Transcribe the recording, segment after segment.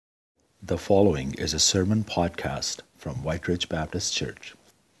The following is a sermon podcast from White Ridge Baptist Church.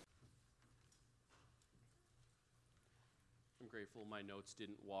 I'm grateful my notes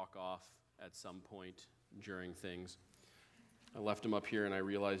didn't walk off at some point during things. I left them up here and I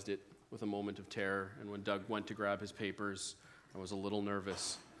realized it with a moment of terror. And when Doug went to grab his papers, I was a little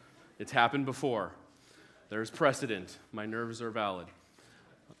nervous. It's happened before. There's precedent. My nerves are valid.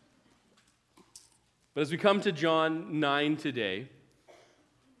 But as we come to John 9 today,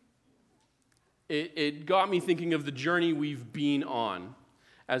 it got me thinking of the journey we've been on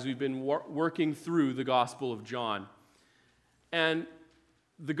as we've been working through the Gospel of John. And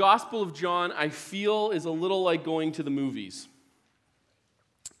the Gospel of John, I feel, is a little like going to the movies.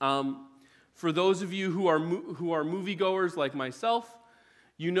 For those of you who are moviegoers like myself,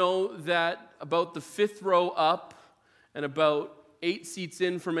 you know that about the fifth row up and about 8 seats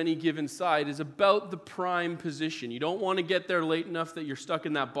in from any given side is about the prime position. You don't want to get there late enough that you're stuck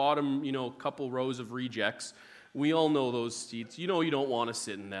in that bottom, couple rows of rejects. We all know those seats. You know you don't want to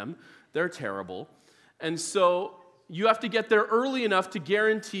sit in them. They're terrible. And so you have to get there early enough to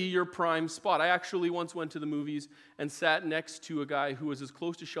guarantee your prime spot. I actually once went to the movies and sat next to a guy who was as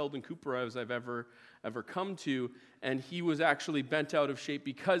close to Sheldon Cooper as I've ever come to, and he was actually bent out of shape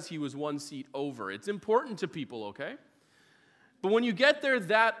because he was one seat over. It's important to people, okay? But when you get there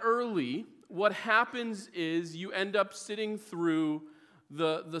that early, what happens is you end up sitting through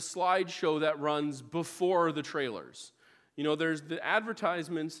the slideshow that runs before the trailers. There's the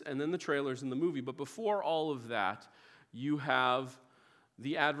advertisements and then the trailers in the movie, but before all of that, you have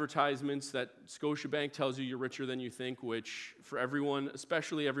the advertisements that Scotiabank tells you you're richer than you think, which for everyone,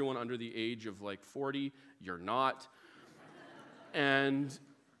 especially everyone under the age of 40, you're not. And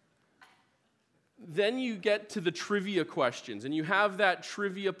then you get to the trivia questions, and you have that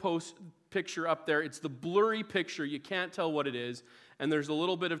trivia picture up there. It's the blurry picture. You can't tell what it is, and there's a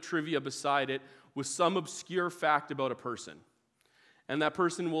little bit of trivia beside it with some obscure fact about a person. And that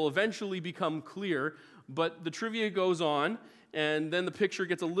person will eventually become clear, but the trivia goes on, and then the picture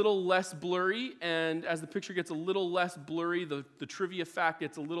gets a little less blurry, and as the picture gets a little less blurry, the trivia fact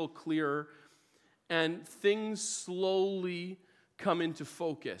gets a little clearer, and things slowly come into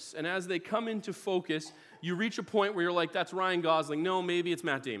focus. And as they come into focus, you reach a point where you're like, that's Ryan Gosling. No, maybe it's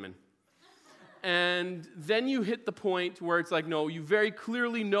Matt Damon. And then you hit the point where it's like, no, you very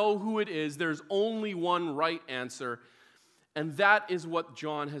clearly know who it is. There's only one right answer. And that is what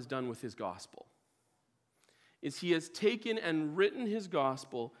John has done with his gospel. Is he has taken and written his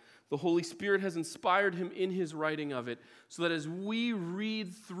gospel. The Holy Spirit has inspired him in his writing of it, so that as we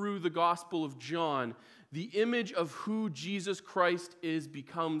read through the Gospel of John, the image of who Jesus Christ is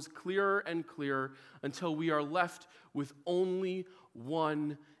becomes clearer and clearer until we are left with only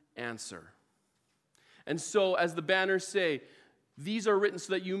one answer. And so, as the banners say, these are written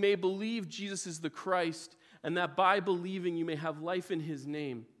so that you may believe Jesus is the Christ, and that by believing you may have life in his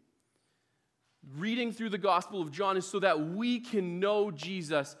name. Reading through the Gospel of John is so that we can know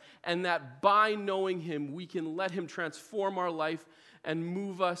Jesus, and that by knowing him, we can let him transform our life and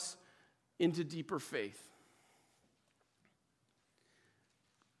move us into deeper faith.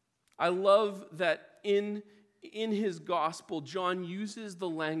 I love that in his gospel, John uses the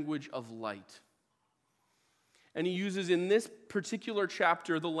language of light. And he uses in this particular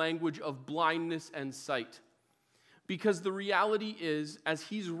chapter the language of blindness and sight. Because the reality is, as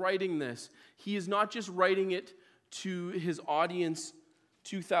he's writing this, he is not just writing it to his audience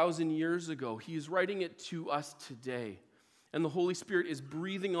 2,000 years ago. He is writing it to us today. And the Holy Spirit is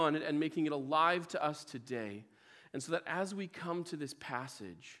breathing on it and making it alive to us today. And so that as we come to this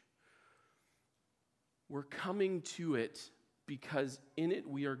passage, we're coming to it because in it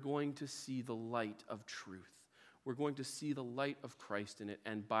we are going to see the light of truth. We're going to see the light of Christ in it.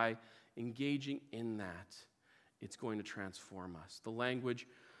 And by engaging in that, it's going to transform us. The language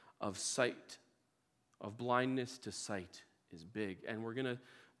of sight, of blindness to sight, is big. And we're going to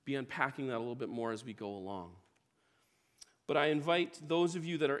be unpacking that a little bit more as we go along. But I invite those of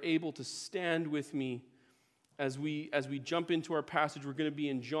you that are able to stand with me as we jump into our passage. We're going to be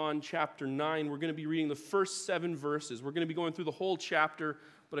in John chapter 9. We're going to be reading the first 7 verses. We're going to be going through the whole chapter,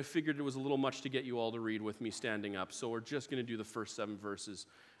 but I figured it was a little much to get you all to read with me standing up. So we're just going to do the first 7 verses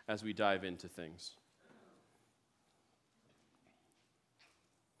as we dive into things.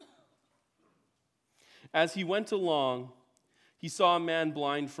 As he went along, he saw a man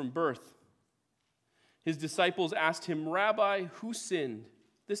blind from birth. His disciples asked him, "Rabbi, who sinned,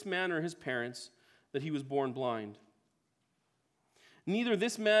 this man or his parents, that he was born blind?" "Neither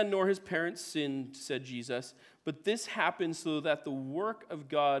this man nor his parents sinned," said Jesus, "but this happened so that the work of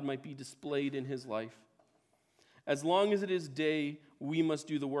God might be displayed in his life. As long as it is day, we must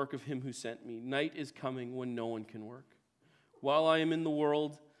do the work of him who sent me. Night is coming when no one can work. While I am in the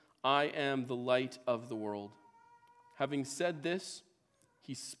world, I am the light of the world." Having said this,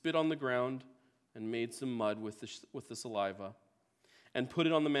 he spit on the ground and made some mud with the saliva and put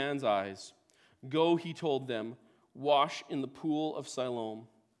it on the man's eyes. "Go," he told them, "wash in the pool of Siloam."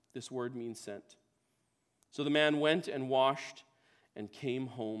 This word means sent. So the man went and washed and came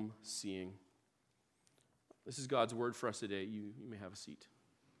home seeing. This is God's word for us today. You may have a seat.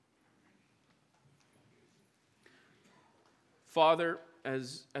 Father,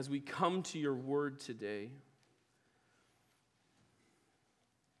 as we come to your word today,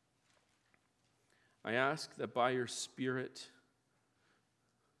 I ask that by your Spirit,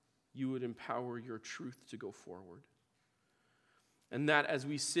 you would empower your truth to go forward. And that as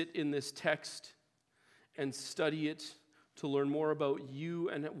we sit in this text and study it to learn more about you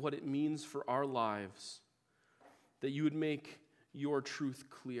and what it means for our lives, that you would make your truth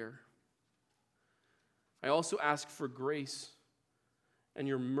clear. I also ask for grace and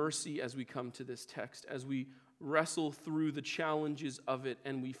your mercy as we come to this text, as we wrestle through the challenges of it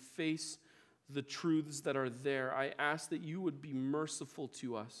and we face the truths that are there. I ask that you would be merciful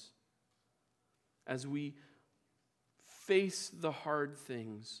to us as we face the hard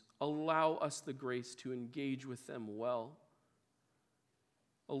things. Allow us the grace to engage with them well.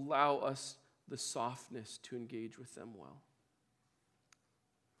 Allow us the softness to engage with them well.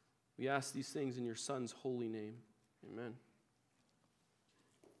 We ask these things in your Son's holy name. Amen.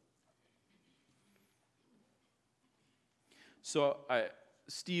 So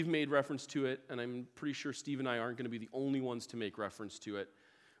Steve made reference to it, and I'm pretty sure Steve and I aren't going to be the only ones to make reference to it.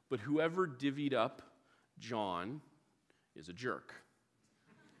 But whoever divvied up John is a jerk.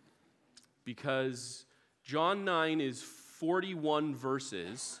 Because John 9 is 41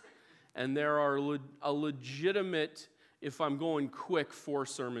 verses, and there are a legitimate, if I'm going quick, 4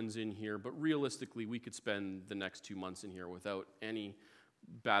 sermons in here, but realistically, we could spend the next 2 months in here without any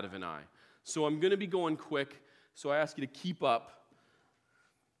bat of an eye. So I'm going to be going quick, so I ask you to keep up.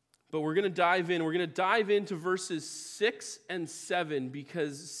 But we're going to dive in. We're going to dive into verses 6 and 7,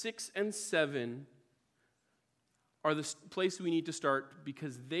 because 6 and 7 are the place we need to start,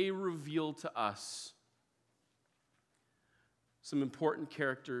 because they reveal to us some important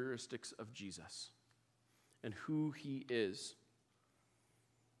characteristics of Jesus and who he is.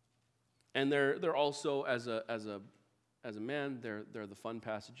 And they're also, as a man, they're the fun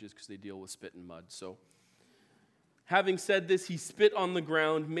passages because they deal with spit and mud. So, having said this, he spit on the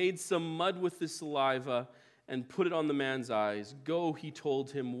ground, made some mud with his saliva, and put it on the man's eyes. "Go," he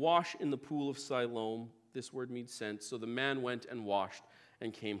told him, "wash in the pool of Siloam." This word means sent. So the man went and washed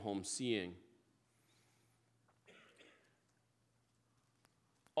and came home seeing.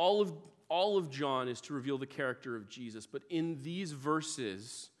 All of John is to reveal the character of Jesus, but in these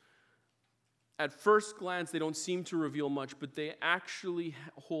verses, at first glance, they don't seem to reveal much, but they actually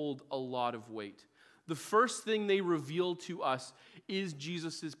hold a lot of weight. The first thing they reveal to us is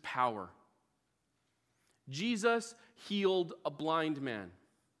Jesus' power. Jesus healed a blind man.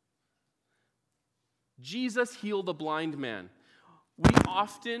 Jesus healed a blind man. We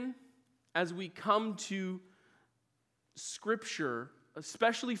often, as we come to Scripture,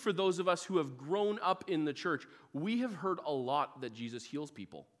 especially for those of us who have grown up in the church, we have heard a lot that Jesus heals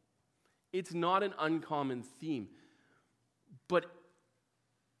people. It's not an uncommon theme. But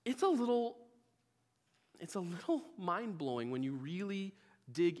it's a little mind-blowing when you really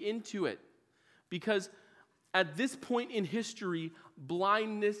dig into it. Because at this point in history,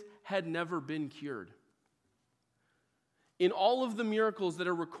 blindness had never been cured. In all of the miracles that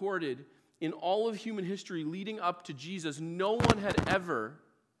are recorded in all of human history leading up to Jesus, no one had ever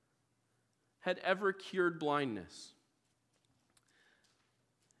cured blindness.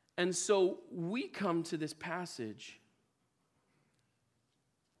 And so we come to this passage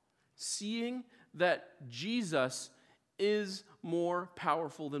seeing that Jesus is more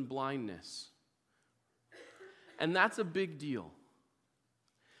powerful than blindness. And that's a big deal.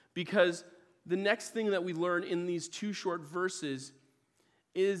 Because the next thing that we learn in these 2 short verses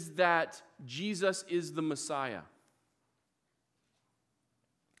is that Jesus is the Messiah.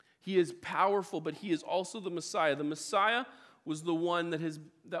 He is powerful, but he is also the Messiah. The Messiah was the one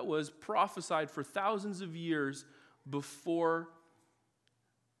that was prophesied for thousands of years before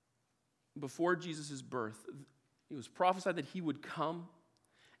Jesus' birth. It was prophesied that he would come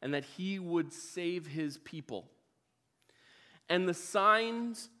and that he would save his people. And the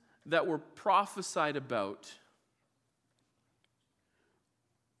signs that were prophesied about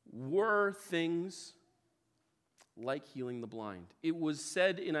were things like healing the blind. It was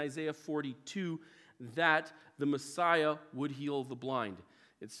said in Isaiah 42 that the Messiah would heal the blind.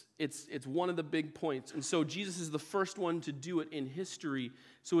 It's one of the big points. And so Jesus is the first one to do it in history.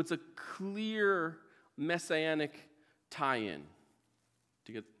 So it's a clear messianic tie-in,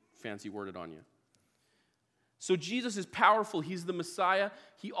 to get fancy worded on you. So Jesus is powerful. He's the Messiah.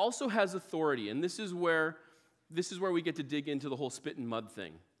 He also has authority. And this is where we get to dig into the whole spit and mud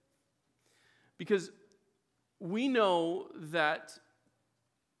thing. Because we know that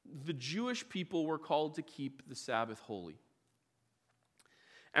the Jewish people were called to keep the Sabbath holy.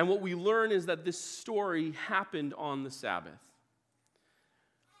 And what we learn is that this story happened on the Sabbath.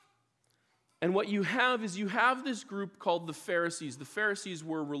 And what you have is this group called the Pharisees. The Pharisees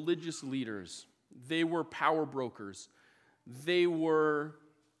were religious leaders. They were power brokers. They were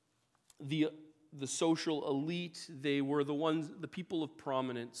the social elite. They were the people of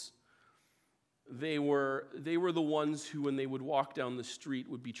prominence. They were the ones who, when they would walk down the street,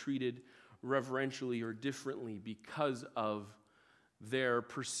 would be treated reverentially or differently because of their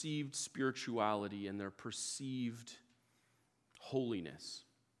perceived spirituality and their perceived holiness.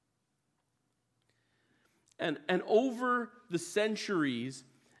 And over the centuries,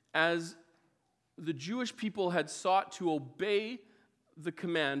 as the Jewish people had sought to obey the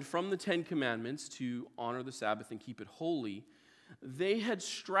command from the Ten Commandments to honor the Sabbath and keep it holy, they had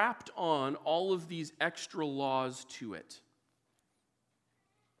strapped on all of these extra laws to it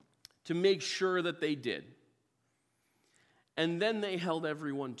to make sure that they did. And then they held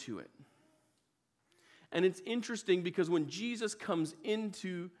everyone to it. And it's interesting because when Jesus comes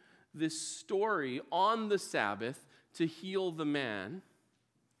into this story on the Sabbath to heal the man,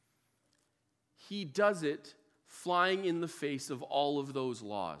 he does it flying in the face of all of those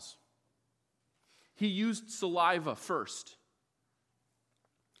laws. He used saliva first.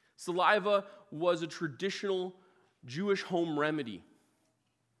 Saliva was a traditional Jewish home remedy.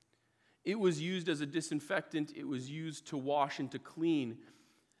 It was used as a disinfectant. It was used to wash and to clean.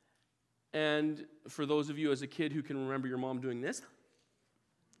 And for those of you as a kid who can remember your mom doing this,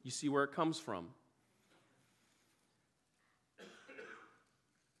 you see where it comes from.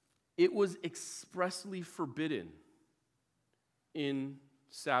 It was expressly forbidden in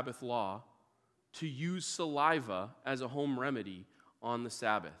Sabbath law to use saliva as a home remedy on the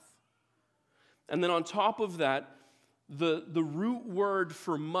Sabbath. And then on top of that, the root word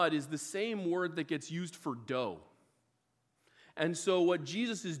for mud is the same word that gets used for dough. And so what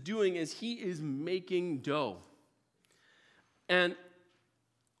Jesus is doing is he is making dough. And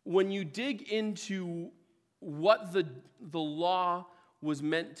when you dig into what the law was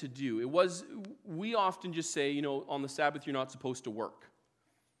meant to do, we often just say, on the Sabbath you're not supposed to work.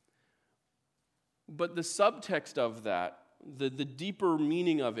 But the subtext of that, the deeper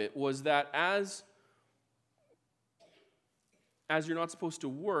meaning of it, was that as you're not supposed to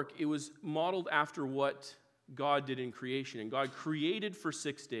work, it was modeled after what God did in creation. And God created for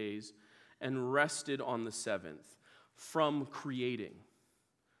 6 days and rested on the seventh from creating.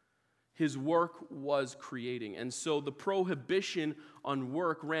 His work was creating. And so the prohibition on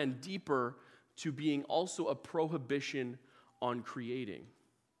work ran deeper to being also a prohibition on creating.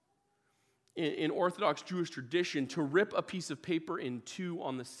 In Orthodox Jewish tradition, to rip a piece of paper in two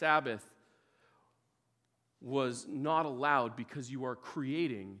on the Sabbath was not allowed because you are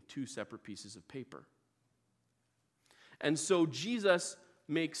creating two separate pieces of paper. And so Jesus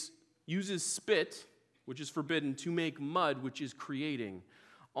uses spit, which is forbidden, to make mud, which is creating,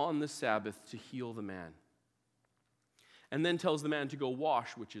 on the Sabbath to heal the man. And then tells the man to go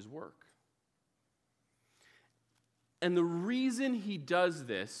wash, which is work. And the reason he does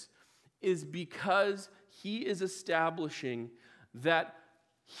this is because he is establishing that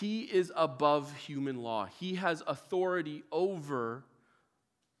he is above human law. He has authority over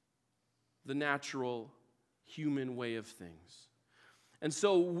the natural human way of things. And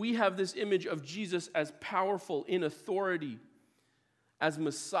so we have this image of Jesus as powerful in authority, as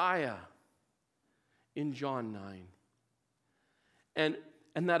Messiah in John 9.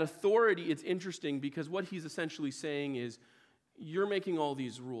 And that authority, it's interesting because what he's essentially saying is, you're making all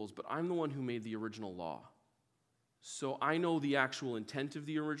these rules, but I'm the one who made the original law. So I know the actual intent of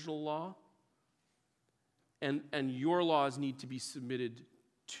the original law, and your laws need to be submitted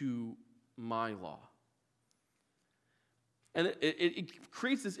to my law. And it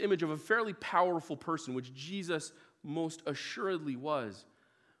creates this image of a fairly powerful person, which Jesus most assuredly was,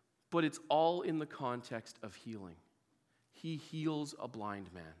 but it's all in the context of healing. He heals a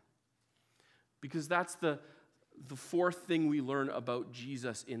blind man. Because that's the fourth thing we learn about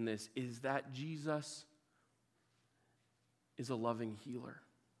Jesus in this, is that Jesus is a loving healer.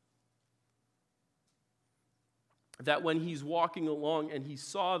 That when he's walking along and he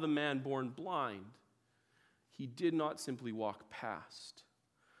saw the man born blind, he did not simply walk past,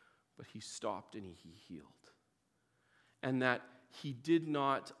 but he stopped and he healed. And that he did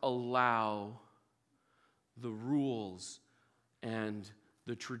not allow the rules and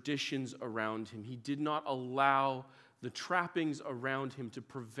the traditions around him, he did not allow the trappings around him to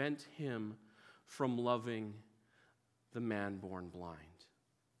prevent him from loving the man born blind.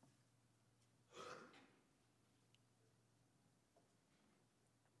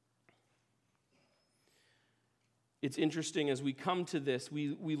 It's interesting as we come to this,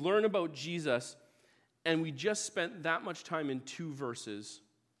 we learn about Jesus, and we just spent that much time in 2 verses,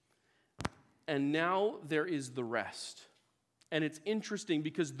 and now there is the rest. And it's interesting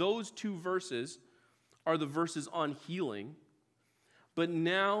because those 2 verses are the verses on healing, but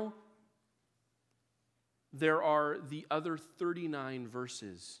now there are the other 39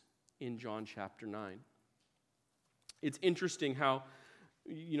 verses in John chapter 9. It's interesting how,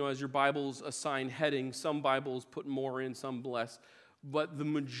 as your Bibles assign headings, some Bibles put more in, some less, but the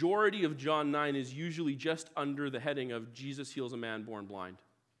majority of John 9 is usually just under the heading of Jesus heals a man born blind.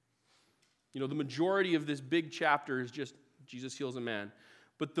 The majority of this big chapter is just Jesus heals a man.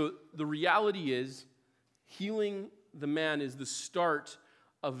 But the reality is, healing the man is the start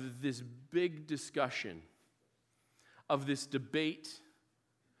of this big discussion, of this debate,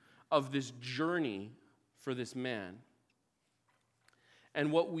 of this journey for this man.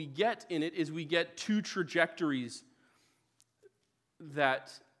 And what we get in it is we get 2 trajectories that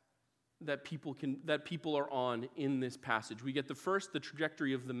people are on in this passage. We get the first, the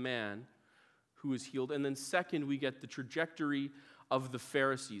trajectory of the man who is healed, and then second, we get the trajectory of the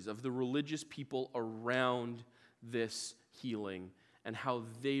Pharisees, of the religious people around this healing and how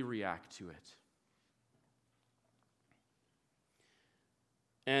they react to it.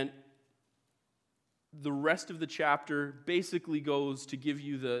 And the rest of the chapter basically goes to give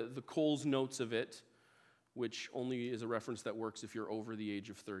you the Coles Notes of it, which only is a reference that works if you're over the age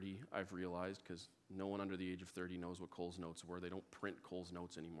of 30, I've realized, because no one under the age of 30 knows what Coles Notes were. They don't print Coles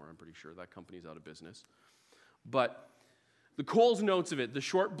Notes anymore, I'm pretty sure. That company's out of business. But the Coles Notes of it, the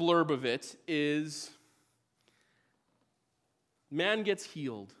short blurb of it is, man gets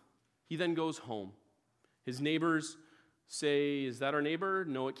healed. He then goes home. His neighbors say, is that our neighbor?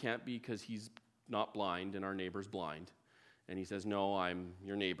 No, it can't be because he's not blind and our neighbor's blind. And he says, no, I'm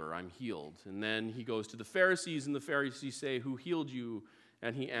your neighbor, I'm healed. And then he goes to the Pharisees, and the Pharisees say, who healed you?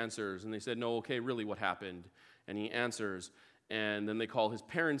 And he answers. And they said, no, okay, really, what happened? And he answers. And then they call his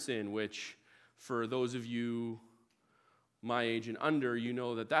parents in, which for those of you my age and under, you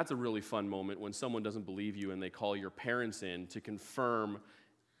know that that's a really fun moment when someone doesn't believe you and they call your parents in to confirm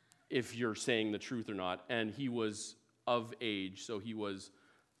if you're saying the truth or not. And he was of age, so he was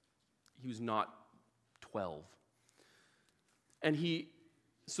not 12. And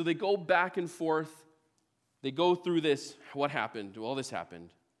so they go back and forth. They go through this. What happened? Well, this happened.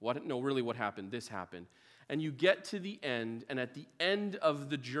 No, really, what happened? This happened. And you get to the end, and at the end of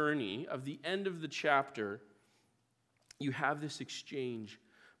the journey, of the end of the chapter, you have this exchange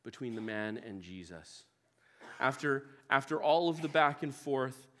between the man and Jesus. After all of the back and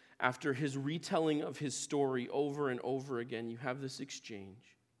forth, after his retelling of his story over and over again, you have this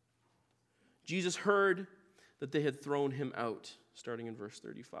exchange. Jesus heard that they had thrown him out, starting in verse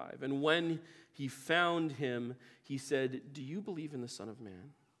 35. And when he found him, he said, do you believe in the Son of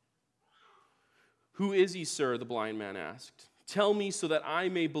Man? Who is he, sir? The blind man asked. Tell me so that I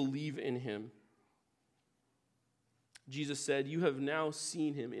may believe in him. Jesus said, you have now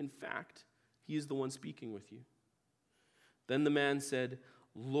seen him. In fact, he is the one speaking with you. Then the man said,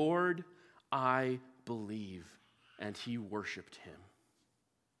 Lord, I believe. And he worshiped him.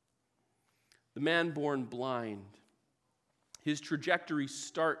 The man born blind, his trajectory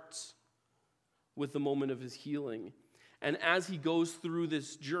starts with the moment of his healing. And as he goes through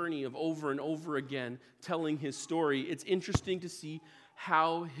this journey of over and over again telling his story, it's interesting to see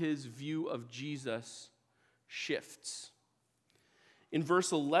how his view of Jesus shifts. In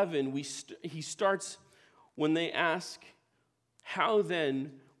verse 11, he starts when they ask, how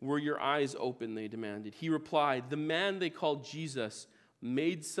then were your eyes open, they demanded. He replied, the man they called Jesus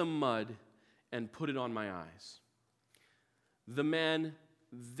made some mud and put it on my eyes. The man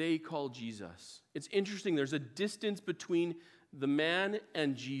they call Jesus. It's interesting, there's a distance between the man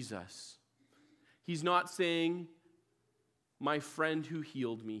and Jesus. He's not saying, my friend who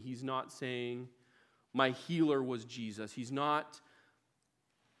healed me. He's not saying, my healer was Jesus. He's not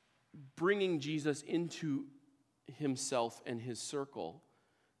bringing Jesus into himself and his circle.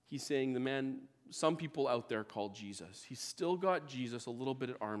 He's saying the man some people out there call Jesus. He's still got Jesus a little bit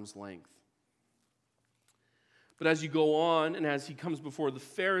at arm's length. But as you go on, and as he comes before the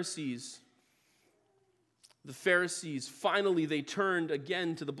Pharisees, The Pharisees, finally, they turned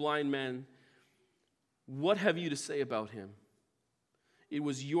again to the blind man. "What have you to say about him? It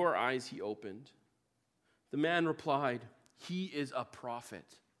was your eyes he opened." The man replied, "He is a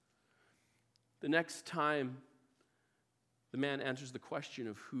prophet." The next time the man answers the question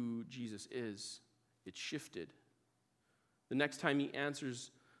of who Jesus is, it shifted. The next time he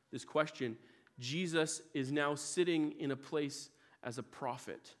answers this question, Jesus is now sitting in a place as a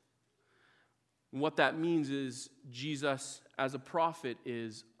prophet. And what that means is Jesus, as a prophet,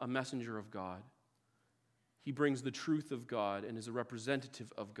 is a messenger of God. He brings the truth of God and is a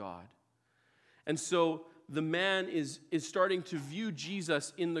representative of God. And so the man is starting to view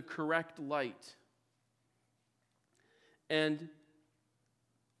Jesus in the correct light. And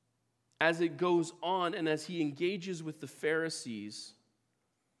as it goes on and as he engages with the Pharisees,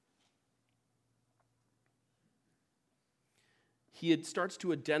 he starts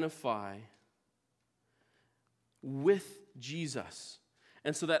to identify with Jesus.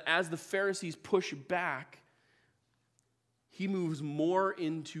 And so that as the Pharisees push back, he moves more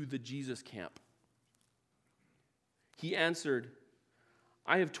into the Jesus camp. He answered,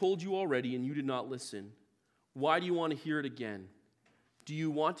 "I have told you already, and you did not listen. Why do you want to hear it again? Do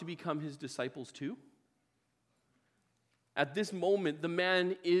you want to become his disciples too?" At this moment, the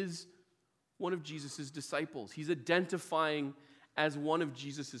man is one of Jesus' disciples. He's identifying as one of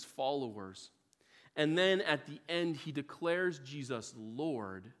Jesus' followers. And then at the end, he declares Jesus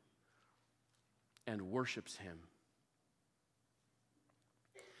Lord and worships him.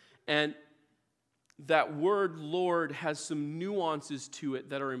 And that word Lord has some nuances to it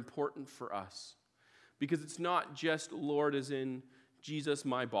that are important for us. Because it's not just Lord as in Jesus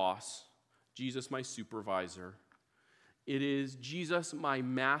my boss, Jesus my supervisor. It is Jesus my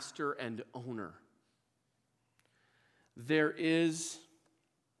master and owner. There is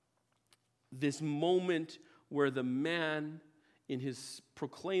this moment where the man, in his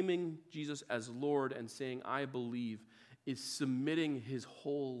proclaiming Jesus as Lord and saying, "I believe," is submitting his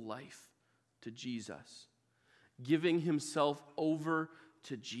whole life to Jesus, giving himself over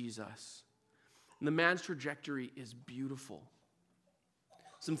to Jesus. And the man's trajectory is beautiful.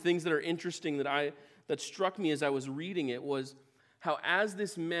 Some things that are interesting that struck me as I was reading it was how as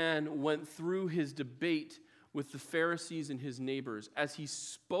this man went through his debate with the Pharisees and his neighbors, as he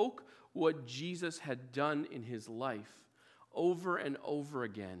spoke what Jesus had done in his life over and over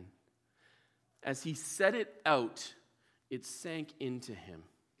again, as he said it out, it sank into him.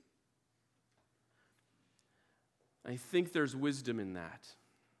 I think there's wisdom in that.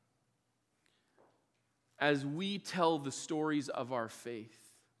 As we tell the stories of our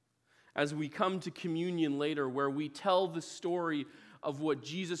faith, as we come to communion later, where we tell the story of what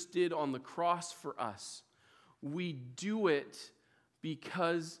Jesus did on the cross for us, we do it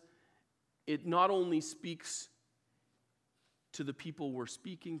because it not only speaks to the people we're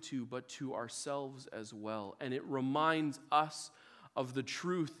speaking to, but to ourselves as well. And it reminds us of the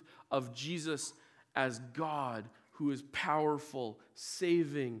truth of Jesus as God, who is powerful,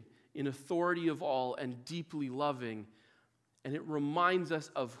 saving, in authority of all, and deeply loving. And it reminds us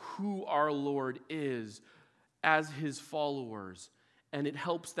of who our Lord is as his followers. And it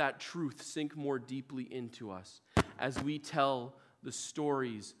helps that truth sink more deeply into us as we tell the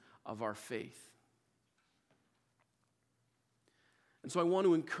stories of our faith. And so I want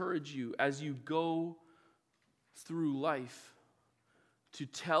to encourage you as you go through life to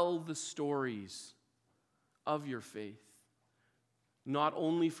tell the stories of your faith, not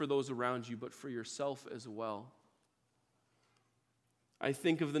only for those around you, but for yourself as well. I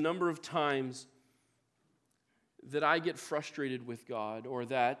think of the number of times that I get frustrated with God, or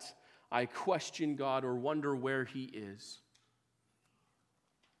that I question God or wonder where he is,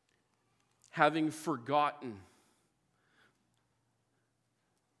 having forgotten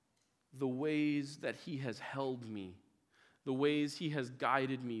the ways that he has held me, the ways he has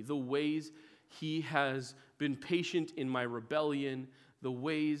guided me, the ways he has been patient in my rebellion, the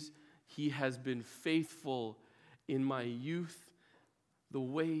ways he has been faithful in my youth, the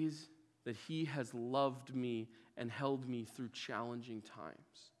ways that he has loved me and held me through challenging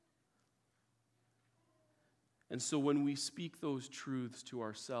times. And so when we speak those truths to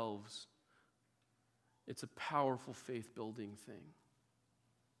ourselves, it's a powerful faith-building thing.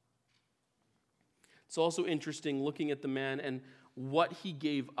 It's also interesting looking at the man and what he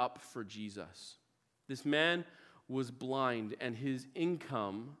gave up for Jesus. This man was blind, and his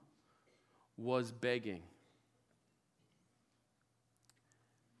income was begging.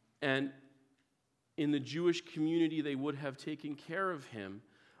 And in the Jewish community, they would have taken care of him,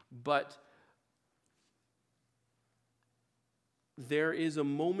 but there is a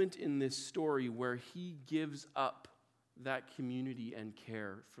moment in this story where he gives up that community and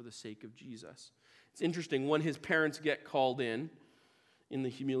care for the sake of Jesus. It's interesting, when his parents get called in the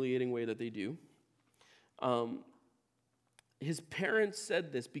humiliating way that they do, his parents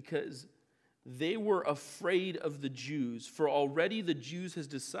said this because they were afraid of the Jews, for already the Jews has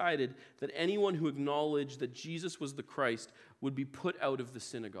decided that anyone who acknowledged that Jesus was the Christ would be put out of the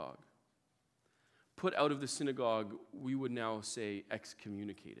synagogue. Put out of the synagogue, we would now say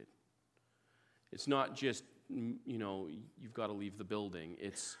excommunicated. It's not just, you've got to leave the building.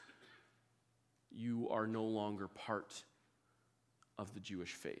 It's you are no longer part of the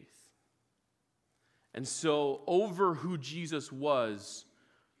Jewish faith. And so over who Jesus was,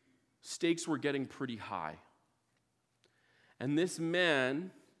 stakes were getting pretty high. And this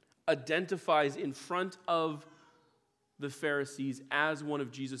man identifies in front of the Pharisees as one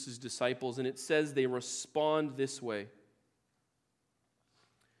of Jesus' disciples, and it says they respond this way.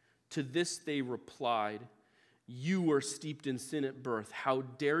 To this they replied, "You were steeped in sin at birth. How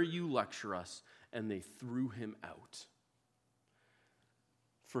dare you lecture us?" And they threw him out.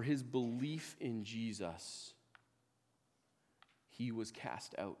 For his belief in Jesus, he was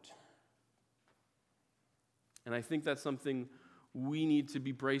cast out. And I think that's something we need to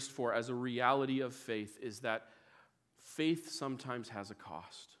be braced for as a reality of faith, is that faith sometimes has a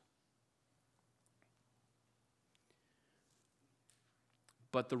cost.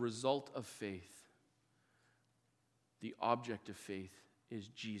 But the result of faith, the object of faith, is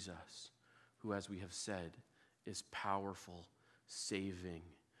Jesus, who, as we have said, is powerful, saving,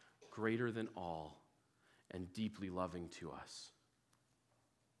 greater than all, and deeply loving to us.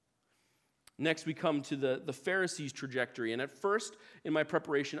 Next, we come to the Pharisees' trajectory. And at first, in my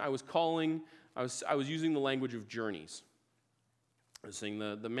preparation, I was using the language of journeys. I was saying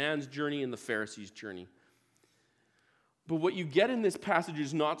the man's journey and the Pharisees' journey. But what you get in this passage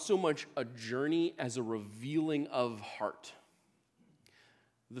is not so much a journey as a revealing of heart.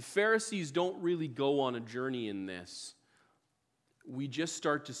 The Pharisees don't really go on a journey in this. We just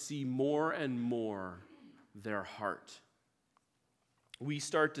start to see more and more their heart. We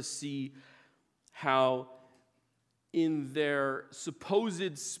start to see how in their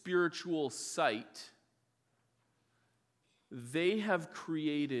supposed spiritual sight, they have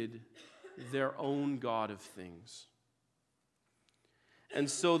created their own god of things. And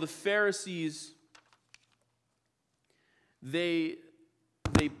so the Pharisees, they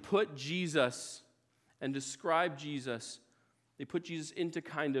put Jesus and describe Jesus, they put Jesus into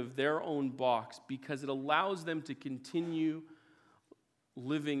kind of their own box because it allows them to continue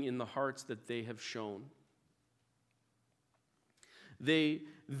living in the hearts that they have shown. They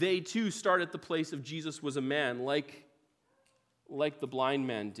too start at the place of Jesus was a man, like the blind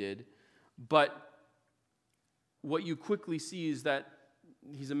man did. But what you quickly see is that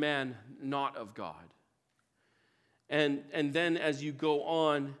he's a man not of God. And then as you go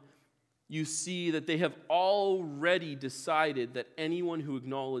on, you see that they have already decided that anyone who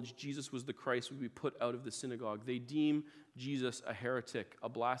acknowledged Jesus was the Christ would be put out of the synagogue. They deem Jesus a heretic, a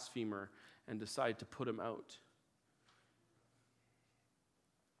blasphemer, and decide to put him out.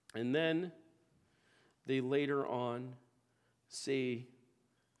 And then they later on say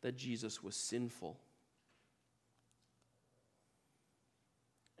that Jesus was sinful.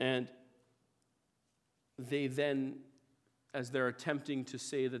 And they then, as they're attempting to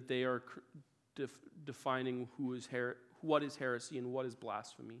say that they are defining what is heresy and what is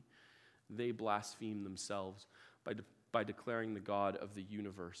blasphemy, they blaspheme themselves by declaring the God of the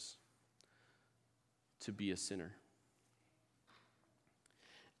universe to be a sinner.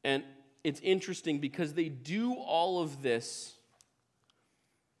 And it's interesting because they do all of this,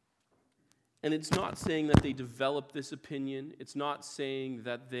 and it's not saying that they develop this opinion. It's not saying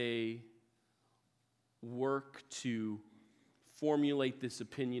that they work to formulate this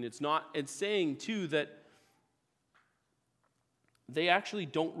opinion. It's saying, too, that they actually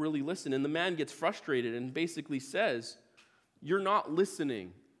don't really listen. And the man gets frustrated and basically says, "You're not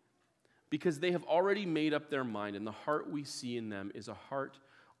listening," because they have already made up their mind, and the heart we see in them is a heart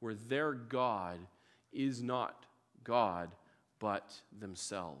where their God is not God, but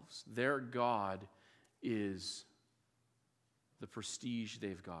themselves. Their God is the prestige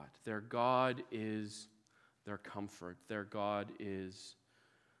they've got. Their God is their comfort. Their God is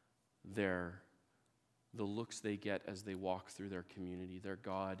the looks they get as they walk through their community. Their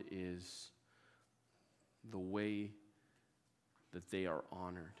God is the way that they are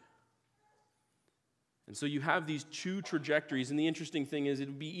honored. And so you have these two trajectories, and the interesting thing is it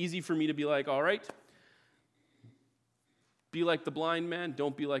would be easy for me to be like, all right, be like the blind man,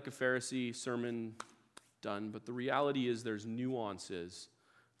 don't be like a Pharisee, sermon done. But the reality is there's nuances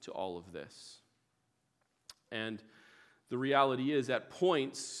to all of this. And the reality is at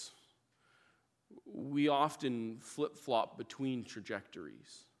points, we often flip-flop between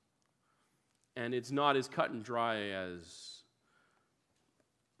trajectories. And it's not as cut and dry as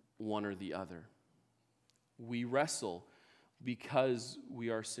one or the other. We wrestle because we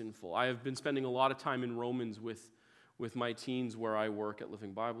are sinful. I have been spending a lot of time in Romans with my teens where I work at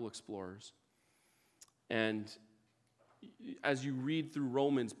Living Bible Explorers. And as you read through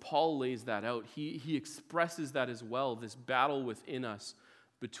Romans, Paul lays that out. He expresses that as well, this battle within us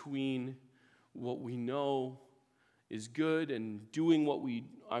between what we know is good and doing what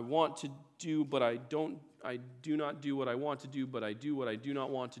I want to do, but I do not do what I want to do, but I do what I do not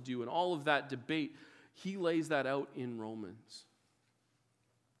want to do. And all of that debate, he lays that out in Romans.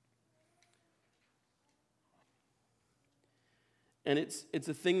 And it's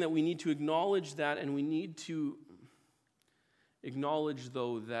a thing that we need to acknowledge that, and we need to acknowledge,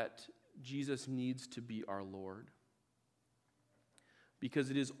 though, that Jesus needs to be our Lord.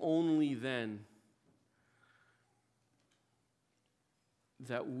 Because it is only then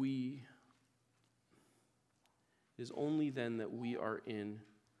that we are in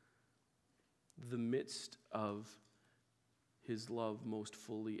the midst of his love most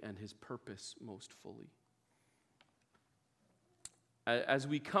fully and his purpose most fully. As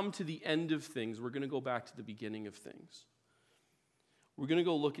we come to the end of things, we're going to go back to the beginning of things. We're going to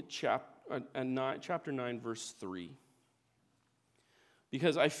go look at chapter 9, verse 3.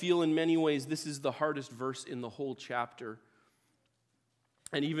 Because I feel in many ways this is the hardest verse in the whole chapter.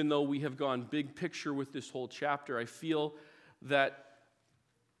 And even though we have gone big picture with this whole chapter, I feel that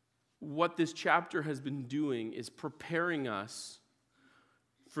what this chapter has been doing is preparing us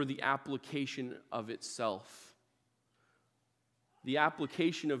for the application of itself. The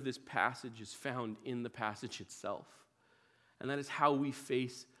application of this passage is found in the passage itself. And that is how we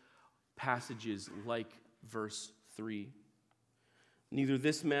face passages like verse 3. Neither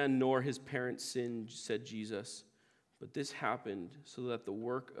this man nor his parents sinned, said Jesus, but this happened so that the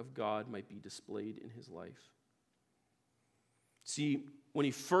work of God might be displayed in his life. See, when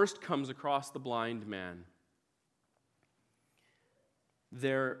he first comes across the blind man,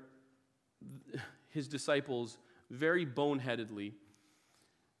 his disciples very boneheadedly,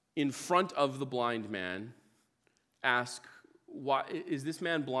 in front of the blind man, ask, why is this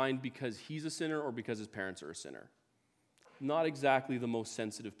man blind because he's a sinner or because his parents are a sinner? Not exactly the most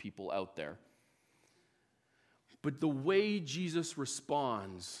sensitive people out there. But the way Jesus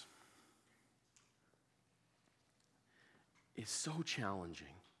responds is so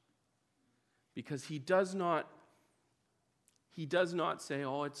challenging. Because he does not say,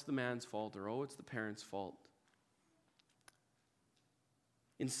 oh, it's the man's fault, or oh, it's the parents' fault.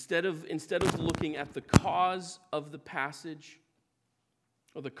 Instead of looking at the cause of the passage,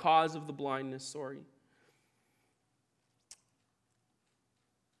 or the cause of the blindness,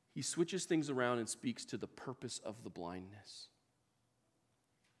 he switches things around and speaks to the purpose of the blindness.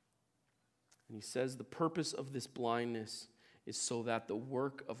 And he says the purpose of this blindness is so that the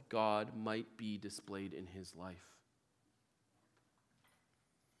work of God might be displayed in his life.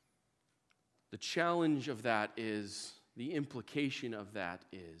 The challenge of that is, the implication of that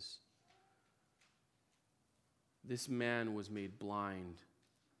is, this man was made blind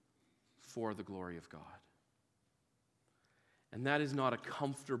for the glory of God. And that is not a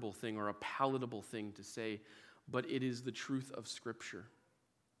comfortable thing or a palatable thing to say, but it is the truth of Scripture.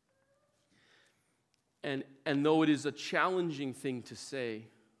 And though it is a challenging thing to say,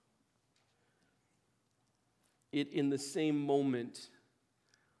 it in the same moment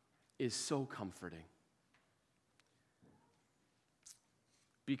is so comforting.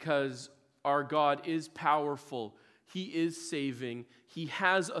 Because our God is powerful, he is saving, he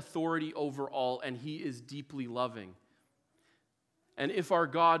has authority over all, and he is deeply loving. And if our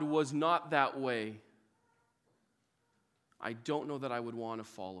God was not that way, I don't know that I would want to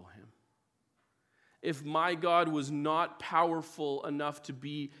follow him. If my God was not powerful enough to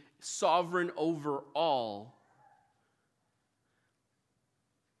be sovereign over all,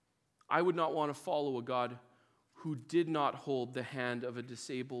 I would not want to follow a God who did not hold the hand of a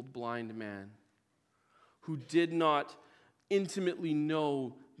disabled blind man, who did not intimately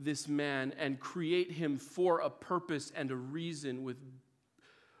know this man and create him for a purpose and a reason, with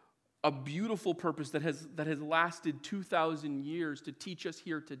a beautiful purpose that has lasted 2,000 years to teach us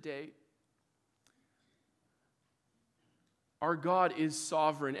here today. Our God is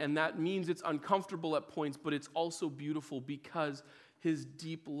sovereign, and that means it's uncomfortable at points, but it's also beautiful because his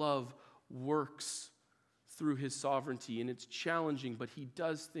deep love works through his sovereignty, and it's challenging, but he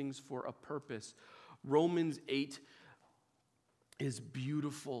does things for a purpose. Romans 8 is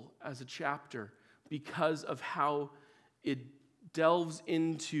beautiful as a chapter because of how it delves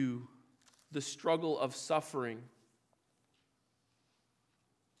into the struggle of suffering.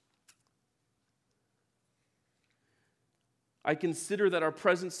 I consider that our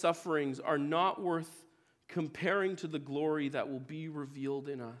present sufferings are not worth comparing to the glory that will be revealed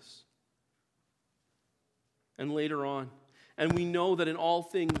in us. And later on, and we know that in all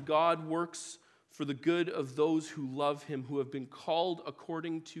things God works for the good of those who love him, who have been called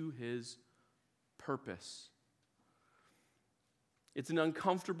according to his purpose. It's an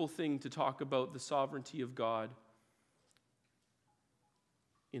uncomfortable thing to talk about the sovereignty of God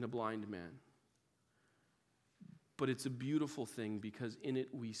in a blind man. But it's a beautiful thing because in it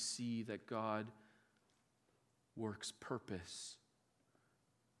we see that God works purpose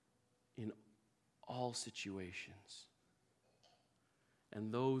in all situations.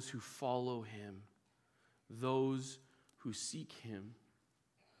 And those who follow him, those who seek him,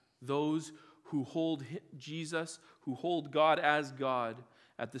 those who hold Jesus, who hold God as God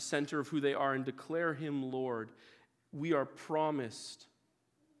at the center of who they are and declare him Lord, we are promised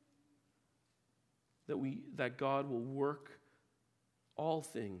that God will work all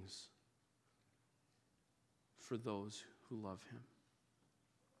things for those who love him.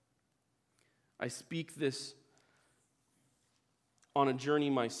 I speak this on a journey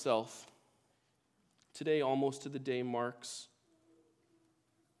myself. Today, almost to the day, marks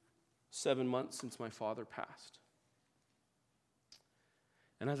 7 months since my father passed.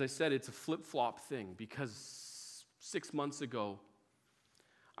 And as I said, it's a flip-flop thing because 6 months ago,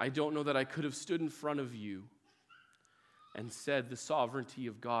 I don't know that I could have stood in front of you and said, the sovereignty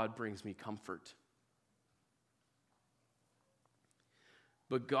of God brings me comfort.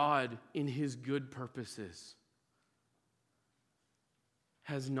 But God, in his good purposes,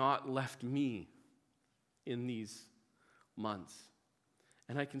 has not left me in these months.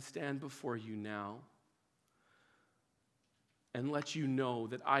 And I can stand before you now and let you know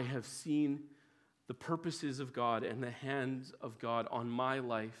that I have seen the purposes of God and the hands of God on my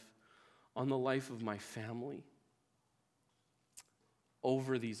life, on the life of my family,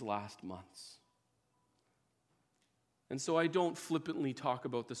 over these last months. And so I don't flippantly talk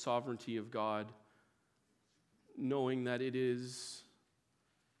about the sovereignty of God, knowing that it is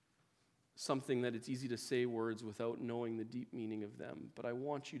something that it's easy to say words without knowing the deep meaning of them. But I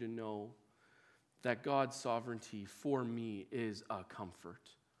want you to know that God's sovereignty for me is a comfort.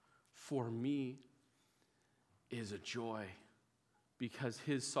 For me is a joy, because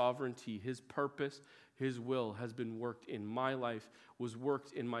his sovereignty, his purpose, his will has been worked in my life, was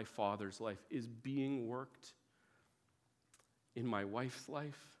worked in my father's life, is being worked in my wife's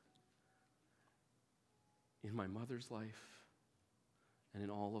life, in my mother's life, and in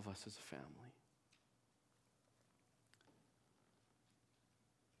all of us as a family.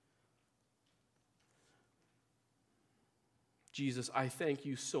 Jesus, I thank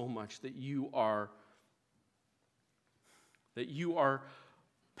you so much that you are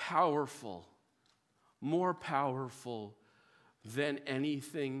powerful, more powerful than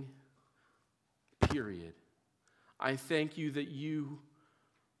anything, period. I thank you that you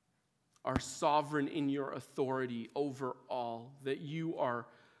are sovereign in your authority over all, that you are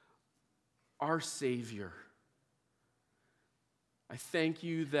our Savior. I thank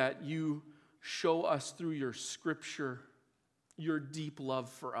you that you show us through your scripture your deep love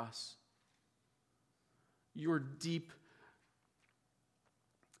for us, your deep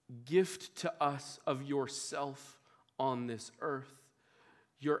gift to us of yourself on this earth,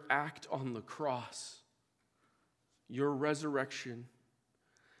 your act on the cross, your resurrection,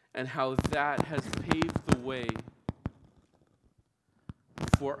 and how that has paved the way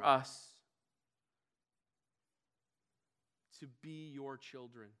for us to be your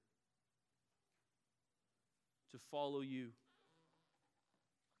children, to follow you.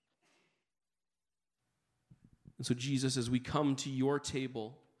 And so, Jesus, as we come to your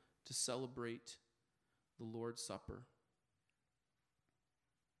table to celebrate the Lord's Supper,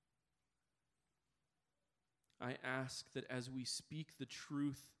 I ask that as we speak the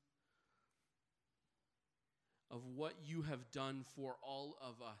truth of what you have done for all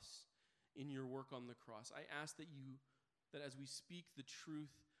of us in your work on the cross, I ask that as we speak the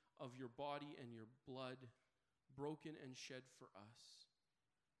truth of your body and your blood broken and shed for us,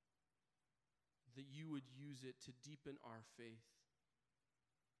 that you would use it to deepen our faith,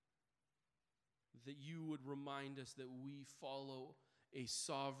 that you would remind us that we follow a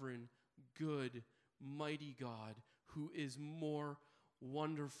sovereign, good, mighty God who is more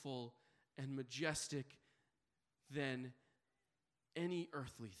wonderful and majestic than any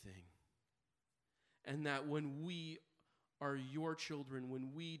earthly thing. And that when we are your children, when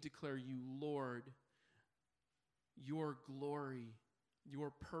we declare you Lord, your glory,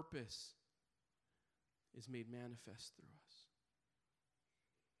 your purpose is made manifest through us.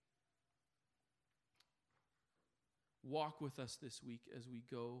 Walk with us this week as we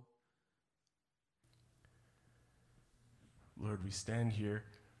go. Lord, we stand here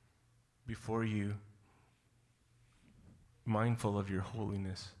before you, mindful of your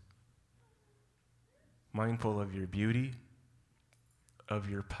holiness, mindful of your beauty, of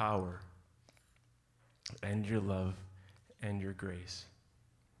your power, and your love, and your grace.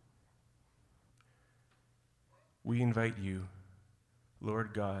 We invite you,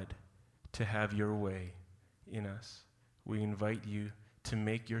 Lord God, to have your way in us. We invite you to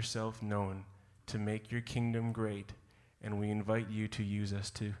make yourself known, to make your kingdom great, and we invite you to use us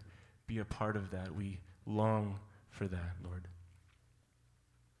to be a part of that. We long for that, Lord.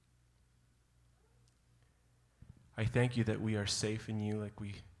 I thank you that we are safe in you, like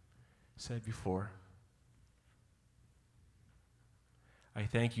we said before. I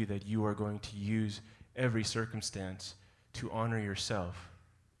thank you that you are going to use every circumstance to honor yourself.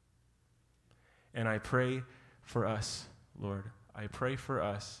 And I pray for us, Lord. I pray for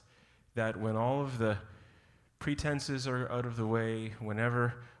us that when all of the pretenses are out of the way,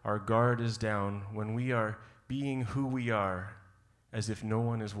 whenever our guard is down, when we are being who we are, as if no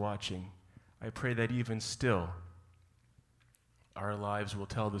one is watching, I pray that even still, our lives will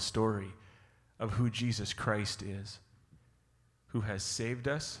tell the story of who Jesus Christ is, who has saved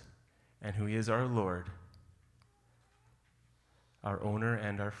us, and who is our Lord, our owner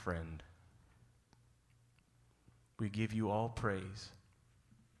and our friend. We give you all praise.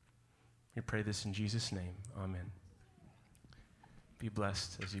 We pray this in Jesus' name. Amen. Be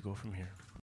blessed as you go from here.